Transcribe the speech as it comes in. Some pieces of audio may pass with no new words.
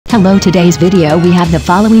Hello, today's video we have the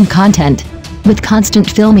following content. With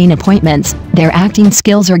constant filming appointments, their acting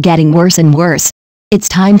skills are getting worse and worse. It's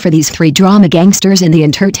time for these three drama gangsters in the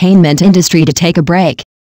entertainment industry to take a break.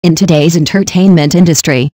 In today's entertainment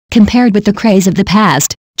industry, compared with the craze of the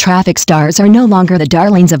past, traffic stars are no longer the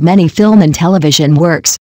darlings of many film and television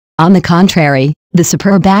works. On the contrary, the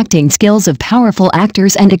superb acting skills of powerful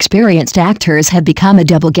actors and experienced actors have become a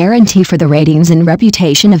double guarantee for the ratings and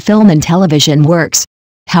reputation of film and television works.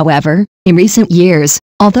 However, in recent years,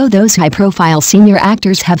 although those high-profile senior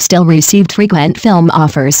actors have still received frequent film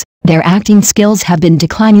offers, their acting skills have been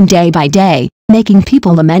declining day by day, making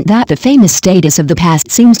people lament that the famous status of the past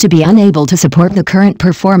seems to be unable to support the current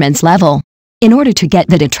performance level. In order to get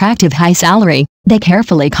that attractive high salary, they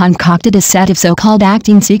carefully concocted a set of so-called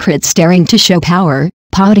acting secrets, staring to show power,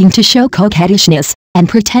 pouting to show coquettishness, and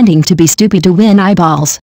pretending to be stupid to win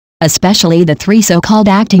eyeballs. Especially the three so-called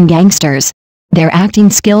acting gangsters. Their acting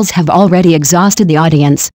skills have already exhausted the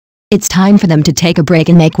audience. It's time for them to take a break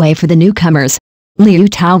and make way for the newcomers. Liu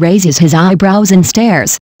Tao raises his eyebrows and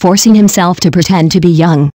stares, forcing himself to pretend to be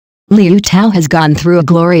young. Liu Tao has gone through a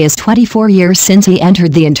glorious 24 years since he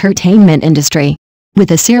entered the entertainment industry.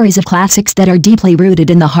 With a series of classics that are deeply rooted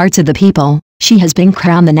in the hearts of the people, she has been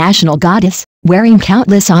crowned the national goddess, wearing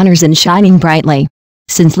countless honors and shining brightly.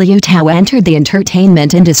 Since Liu Tao entered the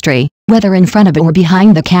entertainment industry, whether in front of or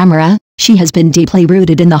behind the camera, she has been deeply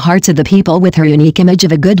rooted in the hearts of the people with her unique image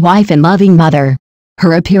of a good wife and loving mother.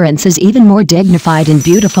 Her appearance is even more dignified and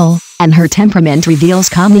beautiful, and her temperament reveals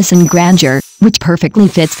calmness and grandeur, which perfectly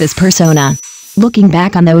fits this persona. Looking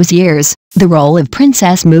back on those years, the role of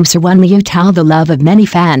Princess Musa won Liu Tao the love of many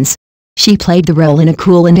fans. She played the role in a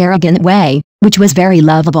cool and arrogant way, which was very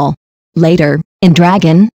lovable. Later, in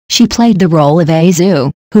Dragon, she played the role of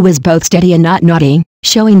Azu, who was both steady and not naughty,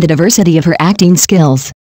 showing the diversity of her acting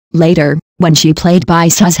skills. Later, when she played Bai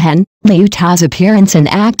Suzhen, Liu Tao's appearance and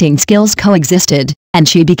acting skills coexisted, and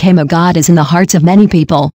she became a goddess in the hearts of many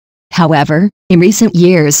people. However, in recent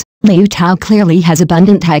years, Liu Tao clearly has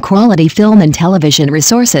abundant high-quality film and television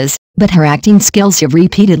resources, but her acting skills have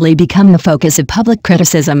repeatedly become the focus of public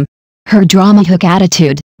criticism. Her drama hook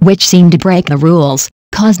attitude, which seemed to break the rules,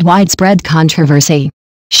 caused widespread controversy.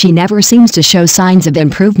 She never seems to show signs of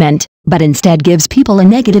improvement, but instead gives people a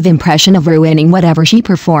negative impression of ruining whatever she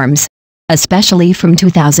performs. Especially from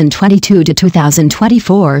 2022 to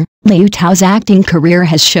 2024, Liu Tao's acting career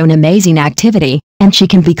has shown amazing activity, and she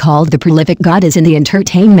can be called the prolific goddess in the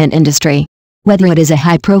entertainment industry. Whether it is a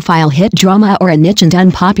high-profile hit drama or a niche and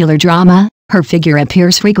unpopular drama, her figure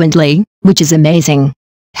appears frequently, which is amazing.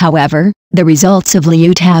 However, the results of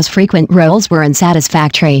Liu Tao's frequent roles were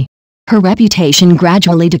unsatisfactory. Her reputation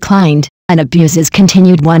gradually declined, and abuses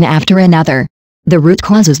continued one after another. The root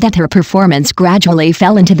cause is that her performance gradually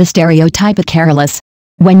fell into the stereotype of careless.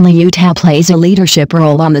 When Liu Tao plays a leadership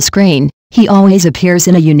role on the screen, he always appears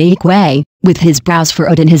in a unique way, with his brows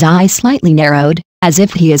furrowed and his eyes slightly narrowed, as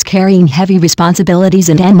if he is carrying heavy responsibilities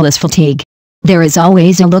and endless fatigue. There is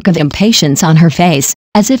always a look of impatience on her face,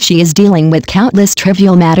 as if she is dealing with countless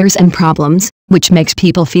trivial matters and problems, which makes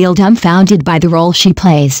people feel dumbfounded by the role she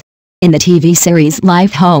plays. In the TV series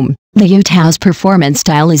Life Home, Liu Tao's performance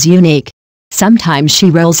style is unique. Sometimes she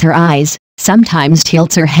rolls her eyes, sometimes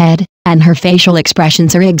tilts her head, and her facial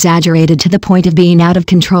expressions are exaggerated to the point of being out of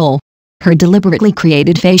control. Her deliberately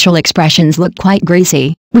created facial expressions look quite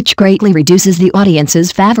greasy, which greatly reduces the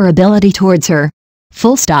audience's favorability towards her.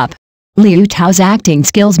 Full stop. Liu Tao's acting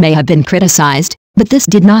skills may have been criticized, but this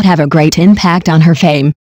did not have a great impact on her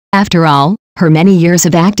fame. After all, her many years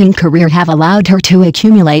of acting career have allowed her to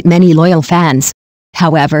accumulate many loyal fans.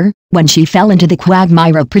 However, when she fell into the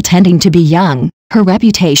quagmire of pretending to be young, her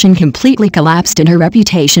reputation completely collapsed and her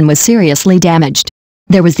reputation was seriously damaged.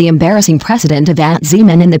 There was the embarrassing precedent of Aunt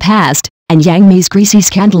Zeman in the past, and Yang Mi's greasy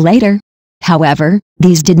scandal later. However,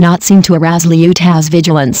 these did not seem to arouse Liu Tao's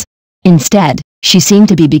vigilance. Instead, she seemed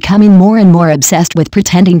to be becoming more and more obsessed with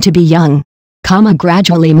pretending to be young,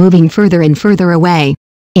 gradually moving further and further away.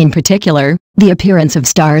 In particular, the appearance of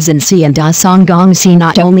stars in Si and Da Song Gong Si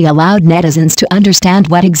not only allowed netizens to understand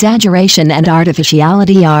what exaggeration and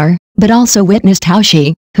artificiality are, but also witnessed how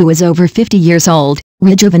she, who was over 50 years old,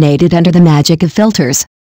 rejuvenated under the magic of filters.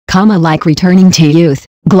 Like returning to youth,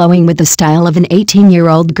 glowing with the style of an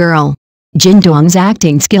 18-year-old girl. Jin Dong's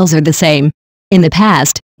acting skills are the same. In the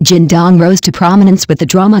past, Jin Dong rose to prominence with the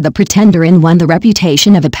drama The Pretender and won the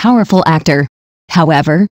reputation of a powerful actor.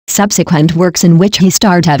 However, subsequent works in which he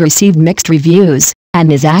starred have received mixed reviews,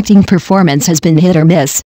 and his acting performance has been hit or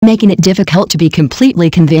miss, making it difficult to be completely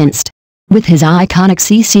convinced. With his iconic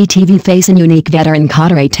CCTV face and unique veteran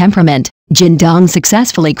cadre temperament, Jin Dong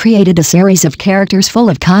successfully created a series of characters full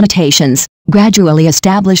of connotations, gradually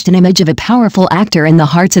established an image of a powerful actor in the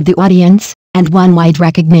hearts of the audience, and won wide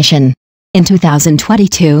recognition. In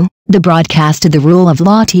 2022, the broadcast of the Rule of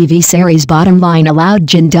Law TV series Bottom Line allowed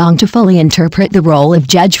Jin Dong to fully interpret the role of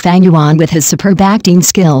Judge Fang Yuan with his superb acting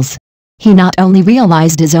skills. He not only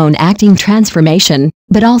realized his own acting transformation,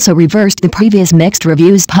 but also reversed the previous mixed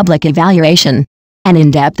reviews public evaluation. An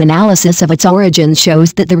in-depth analysis of its origins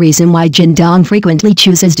shows that the reason why Jin Dong frequently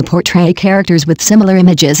chooses to portray characters with similar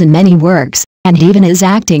images in many works, and even his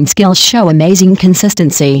acting skills show amazing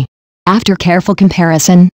consistency. After careful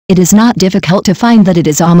comparison, it is not difficult to find that it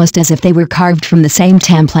is almost as if they were carved from the same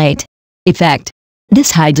template. Effect.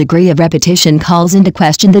 This high degree of repetition calls into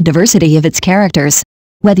question the diversity of its characters.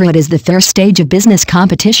 Whether it is the first stage of business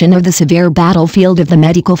competition or the severe battlefield of the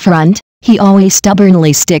medical front, he always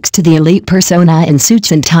stubbornly sticks to the elite persona in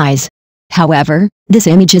suits and ties. However, this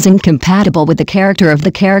image is incompatible with the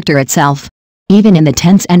character itself. Even in the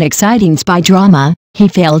tense and exciting spy drama, he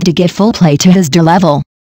failed to give full play to his level.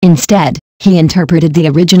 Instead, he interpreted the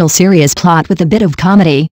original serious plot with a bit of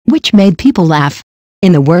comedy, which made people laugh.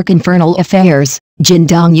 In the work Infernal Affairs, Jin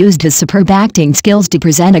Dong used his superb acting skills to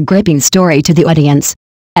present a gripping story to the audience.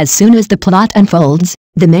 As soon as the plot unfolds,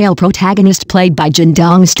 the male protagonist played by Jin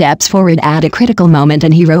Dong steps forward at a critical moment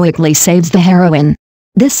and heroically saves the heroine.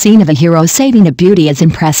 This scene of a hero saving a beauty is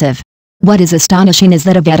impressive. What is astonishing is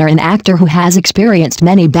that a veteran actor who has experienced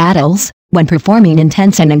many battles, when performing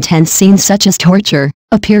intense scenes such as torture,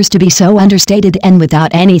 appears to be so understated and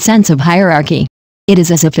without any sense of hierarchy. It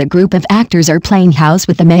is as if a group of actors are playing house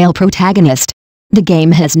with the male protagonist. The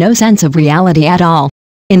game has no sense of reality at all.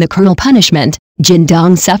 In The Cruel Punishment, Jin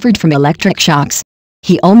Dong suffered from electric shocks.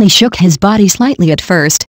 He only shook his body slightly at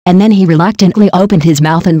first, and then he reluctantly opened his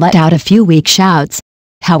mouth and let out a few weak shouts.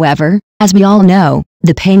 However, as we all know,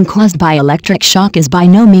 the pain caused by electric shock is by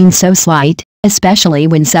no means so slight, especially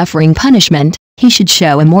when suffering punishment. He should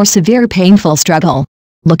show a more severe painful struggle.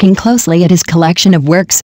 Looking closely at his collection of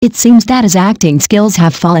works, it seems that his acting skills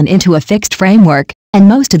have fallen into a fixed framework, and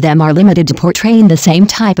most of them are limited to portraying the same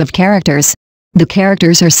type of characters. The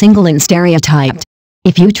characters are single and stereotyped.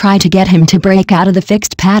 If you try to get him to break out of the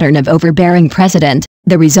fixed pattern of overbearing president,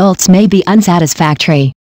 the results may be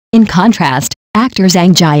unsatisfactory. In contrast, actor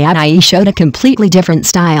Zhang Jianyi showed a completely different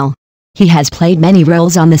style. He has played many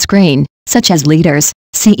roles on the screen, such as leaders,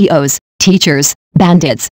 CEOs, teachers,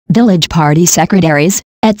 bandits, village party secretaries,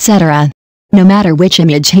 etc. No matter which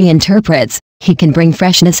image he interprets, he can bring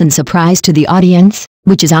freshness and surprise to the audience,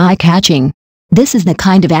 which is eye-catching. This is the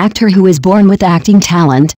kind of actor who is born with acting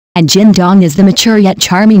talent, and Jin Dong is the mature yet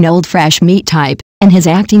charming old fresh meat type, and his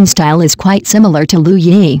acting style is quite similar to Liu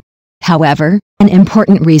Yi. However, an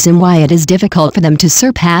important reason why it is difficult for them to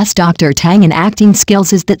surpass Dr. Tang in acting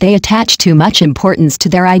skills is that they attach too much importance to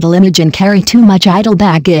their idol image and carry too much idol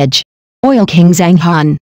baggage. Oil King Zhang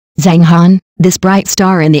Han. Zhang Han, this bright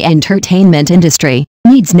star in the entertainment industry,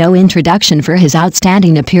 needs no introduction for his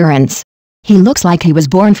outstanding appearance. He looks like he was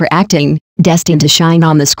born for acting, destined to shine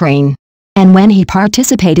on the screen. And when he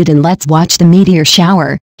participated in Let's Watch the Meteor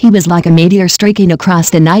Shower, he was like a meteor streaking across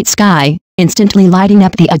the night sky, instantly lighting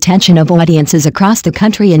up the attention of audiences across the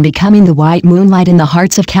country and becoming the white moonlight in the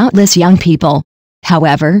hearts of countless young people.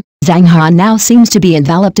 However, Zhang Han now seems to be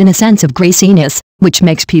enveloped in a sense of greasiness, which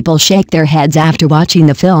makes people shake their heads after watching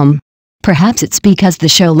the film. Perhaps it's because the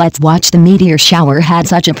show Let's Watch the Meteor Shower had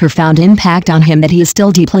such a profound impact on him that he is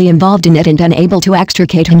still deeply involved in it and unable to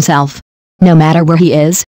extricate himself. No matter where he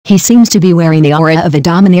is, he seems to be wearing the aura of a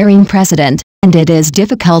domineering president, and it is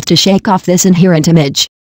difficult to shake off this inherent image.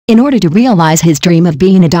 In order to realize his dream of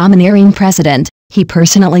being a domineering president, he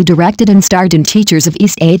personally directed and starred in Teachers of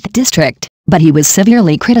East 8th District, but he was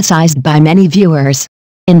severely criticized by many viewers.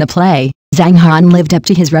 In the play, Zhang Han lived up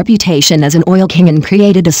to his reputation as an oil king and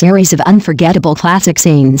created a series of unforgettable classic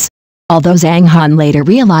scenes. Although Zhang Han later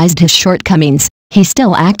realized his shortcomings, he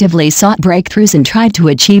still actively sought breakthroughs and tried to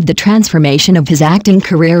achieve the transformation of his acting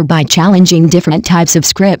career by challenging different types of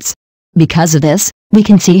scripts. Because of this, we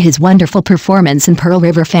can see his wonderful performance in Pearl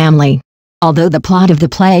River Family. Although the plot of the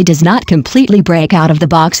play does not completely break out of the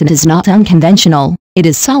box and is not unconventional, it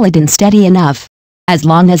is solid and steady enough. As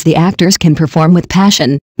long as the actors can perform with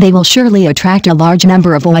passion, they will surely attract a large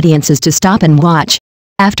number of audiences to stop and watch.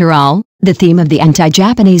 After all, the theme of the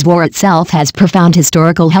anti-Japanese war itself has profound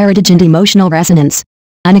historical heritage and emotional resonance.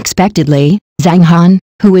 Unexpectedly, Zhang Han,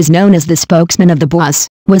 who is known as the spokesman of the boss,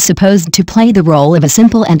 was supposed to play the role of a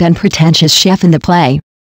simple and unpretentious chef in the play.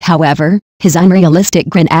 However, his unrealistic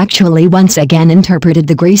grin actually once again interpreted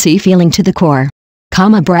the greasy feeling to the core.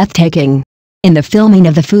 Breathtaking. In the filming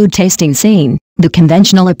of the food tasting scene, the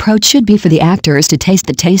conventional approach should be for the actors to taste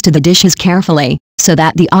the taste of the dishes carefully, so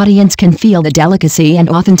that the audience can feel the delicacy and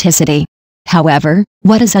authenticity. However,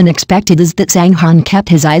 what is unexpected is that Zhang Han kept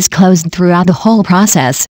his eyes closed throughout the whole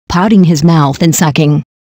process, pouting his mouth and sucking.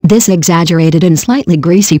 This exaggerated and slightly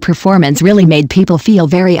greasy performance really made people feel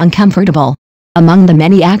very uncomfortable. Among the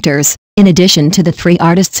many actors, in addition to the 3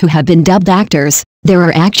 artists who have been dubbed actors, there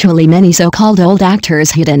are actually many so-called old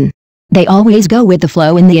actors hidden. They always go with the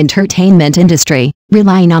flow in the entertainment industry,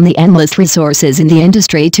 relying on the endless resources in the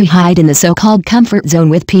industry to hide in the so-called comfort zone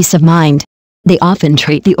with peace of mind. They often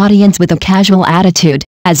treat the audience with a casual attitude,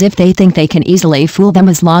 as if they think they can easily fool them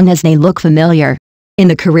as long as they look familiar. In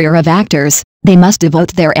the career of actors, they must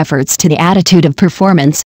devote their efforts to the attitude of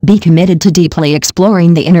performance, be committed to deeply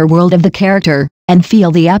exploring the inner world of the character, and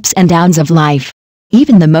feel the ups and downs of life.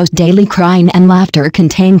 Even the most daily crying and laughter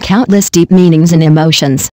contain countless deep meanings and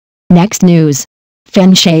emotions. Next news.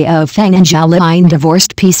 Feng Xiaofeng and Zhao Liang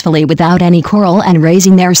divorced peacefully without any quarrel and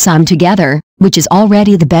raising their son together, which is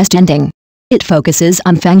already the best ending. It focuses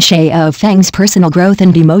on Feng Xiaofeng's personal growth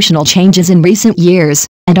and emotional changes in recent years,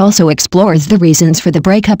 and also explores the reasons for the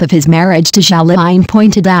breakup of his marriage to Zhao Liang.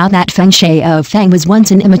 Pointed out that Feng Xiaofeng was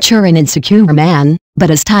once an immature and insecure man, but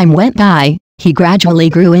as time went by, he gradually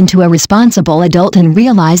grew into a responsible adult and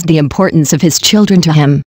realized the importance of his children to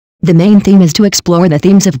him. The main theme is to explore the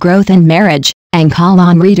themes of growth and marriage, and call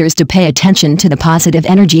on readers to pay attention to the positive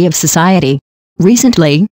energy of society.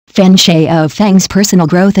 Recently, Feng Xiaofeng's personal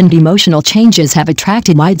growth and emotional changes have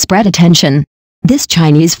attracted widespread attention. This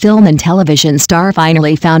Chinese film and television star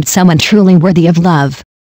finally found someone truly worthy of love.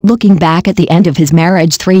 Looking back at the end of his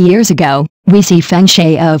marriage 3 years ago, we see Feng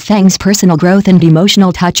Xiaofeng's personal growth and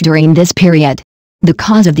emotional touch during this period. The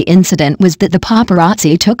cause of the incident was that the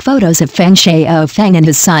paparazzi took photos of Feng Xiaofeng and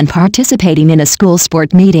his son participating in a school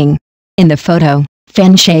sport meeting. In the photo,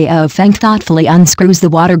 Feng Xiaofeng thoughtfully unscrews the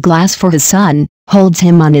water glass for his son, holds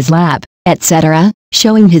him on his lap, etc.,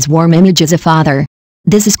 showing his warm image as a father.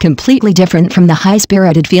 This is completely different from the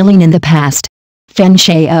high-spirited feeling in the past. Feng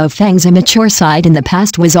Xiaofeng's immature side in the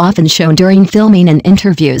past was often shown during filming and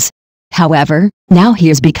interviews. However, now he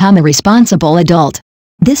has become a responsible adult.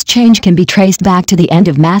 This change can be traced back to the end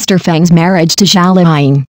of Master Feng's marriage to Zhao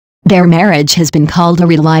Liang. Their marriage has been called a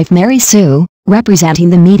real-life Mary Sue,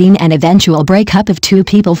 representing the meeting and eventual breakup of 2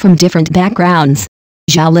 people from different backgrounds.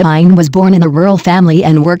 Zhao Liang was born in a rural family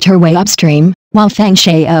and worked her way upstream, while Feng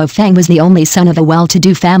Xiaofeng was the only son of a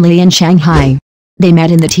well-to-do family in Shanghai. They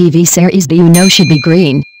met in the TV series The You Know Should Be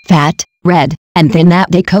Green, Fat, Red, and Thin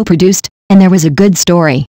that they co-produced, and there was a good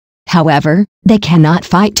story. However, they cannot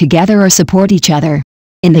fight together or support each other.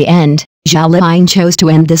 In the end, Zhao Liang chose to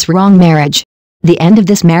end this wrong marriage. The end of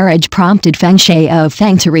this marriage prompted Feng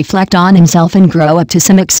Xiaofeng to reflect on himself and grow up to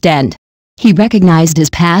some extent. He recognized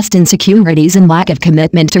his past insecurities and lack of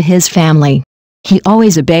commitment to his family. He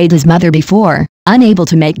always obeyed his mother before, unable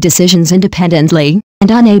to make decisions independently,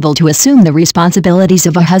 and unable to assume the responsibilities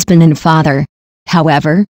of a husband and father.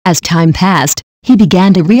 However, as time passed, he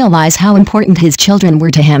began to realize how important his children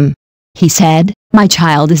were to him. He said, "My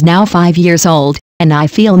child is now 5 years old, and I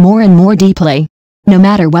feel more and more deeply. No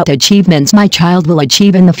matter what achievements my child will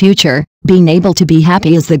achieve in the future, being able to be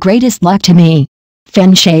happy is the greatest luck to me."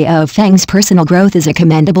 Feng Xiaofeng's personal growth is a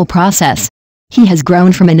commendable process. He has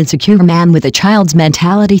grown from an insecure man with a child's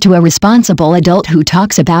mentality to a responsible adult who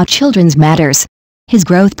talks about children's matters. His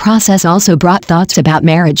growth process also brought thoughts about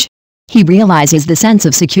marriage. He realizes the sense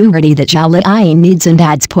of security that Zhao Liang needs and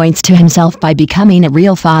adds points to himself by becoming a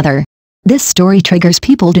real father. This story triggers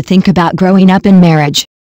people to think about growing up in marriage.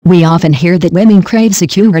 We often hear that women crave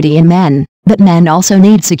security in men, but men also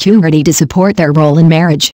need security to support their role in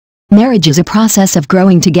marriage. Marriage is a process of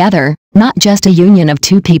growing together, not just a union of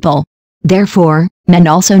 2 people. Therefore, men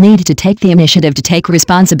also need to take the initiative to take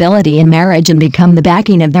responsibility in marriage and become the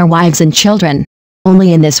backing of their wives and children.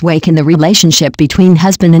 Only in this way can the relationship between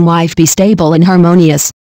husband and wife be stable and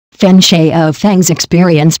harmonious. Feng Xiaofeng's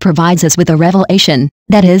experience provides us with a revelation,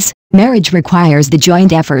 that is, marriage requires the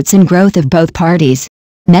joint efforts and growth of both parties.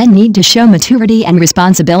 Men need to show maturity and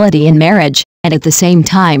responsibility in marriage, and at the same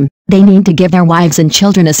time, they need to give their wives and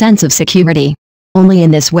children a sense of security. Only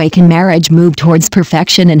in this way can marriage move towards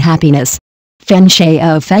perfection and happiness. Feng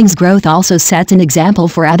Xiaofeng's growth also sets an example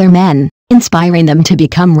for other men, inspiring them to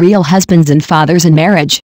become real husbands and fathers in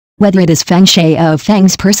marriage. Whether it is Feng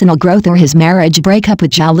Xiaofeng's personal growth or his marriage breakup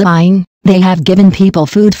with Zhao Liang, they have given people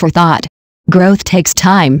food for thought. Growth takes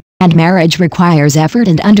time, and marriage requires effort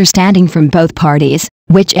and understanding from both parties,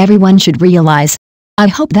 which everyone should realize. I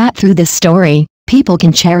hope that through this story, people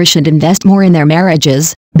can cherish and invest more in their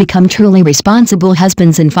marriages, become truly responsible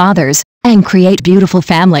husbands and fathers, and create beautiful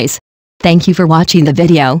families. Thank you for watching the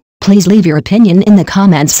video. Please leave your opinion in the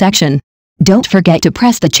comments section. Don't forget to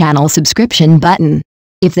press the channel subscription button.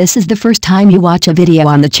 If this is the first time you watch a video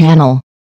on the channel,